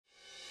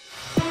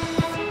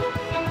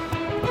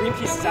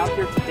Greenpeace is out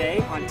here today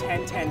on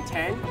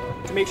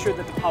 10-10-10 to make sure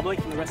that the public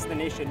and the rest of the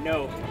nation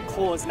know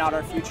coal is not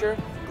our future,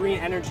 green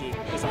energy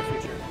is our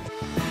future.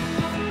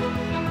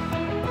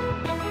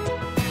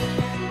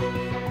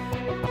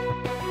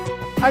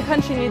 Our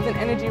country needs an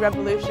energy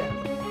revolution.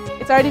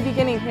 It's already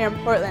beginning here in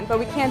Portland, but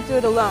we can't do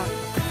it alone.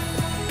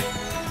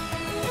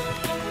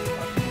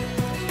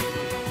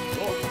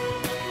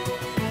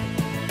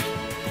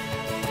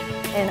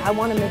 And I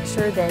want to make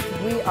sure that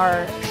we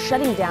are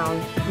shutting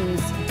down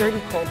these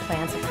dirty coal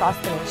plants across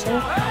the nation.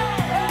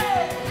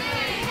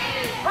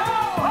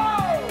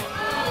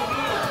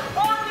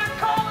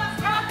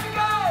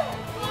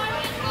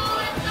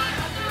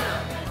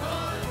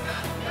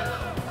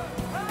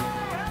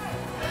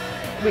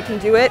 We can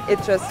do it.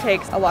 It just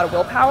takes a lot of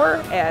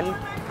willpower and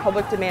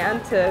public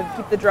demand to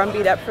keep the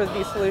drumbeat up for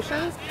these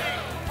solutions.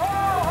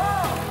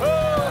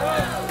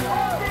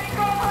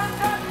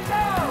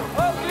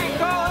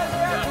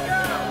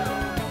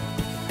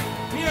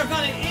 We are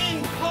going to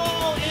end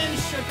coal in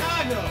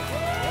Chicago.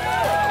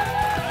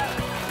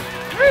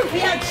 We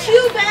have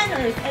 2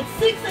 banners at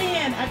 6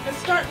 a.m. at the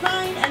start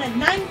line and at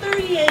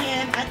 9:30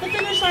 a.m. at the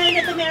finish line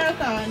at the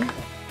marathon.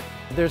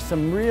 There's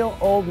some real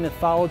old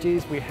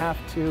mythologies we have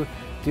to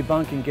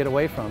debunk and get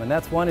away from, and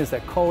that's one is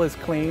that coal is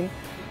clean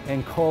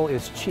and coal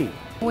is cheap.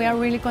 We are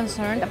really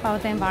concerned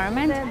about the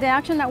environment. The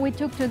action that we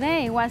took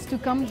today was to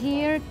come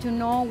here to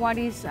know what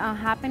is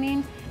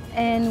happening,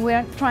 and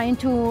we're trying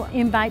to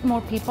invite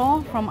more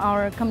people from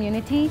our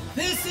community.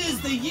 This is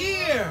the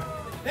year.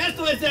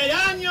 Esto es el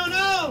año,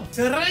 no.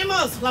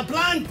 Cerremos la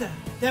planta.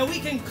 That we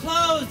can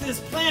close this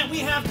plant. We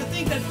have to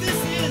think that this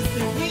is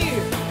the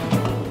year.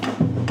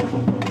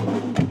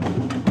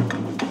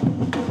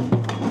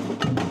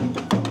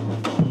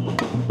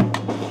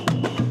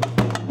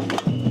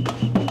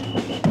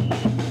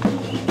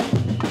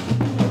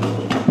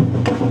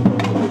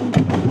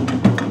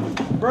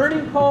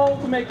 Burning coal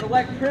to make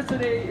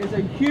electricity is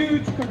a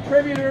huge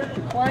contributor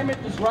to climate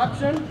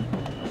disruption,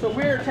 so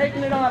we are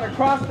taking it on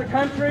across the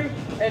country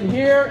and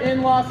here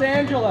in Los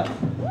Angeles.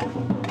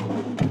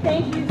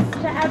 Thank you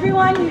to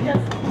everyone who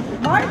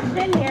just marched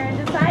in here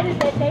and decided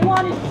that they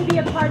wanted to be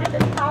a part of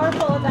this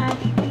powerful event.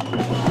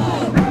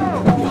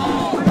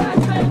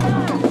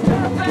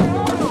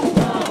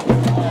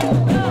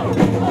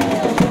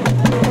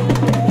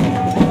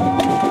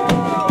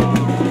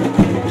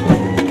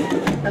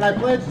 And I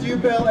pledge to you,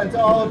 Bill, and to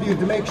all of you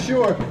to make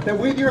sure that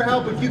with your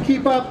help, if you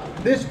keep up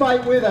this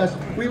fight with us,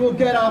 we will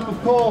get off of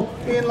coal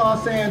in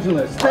Los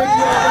Angeles. Thank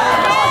you all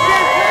very much.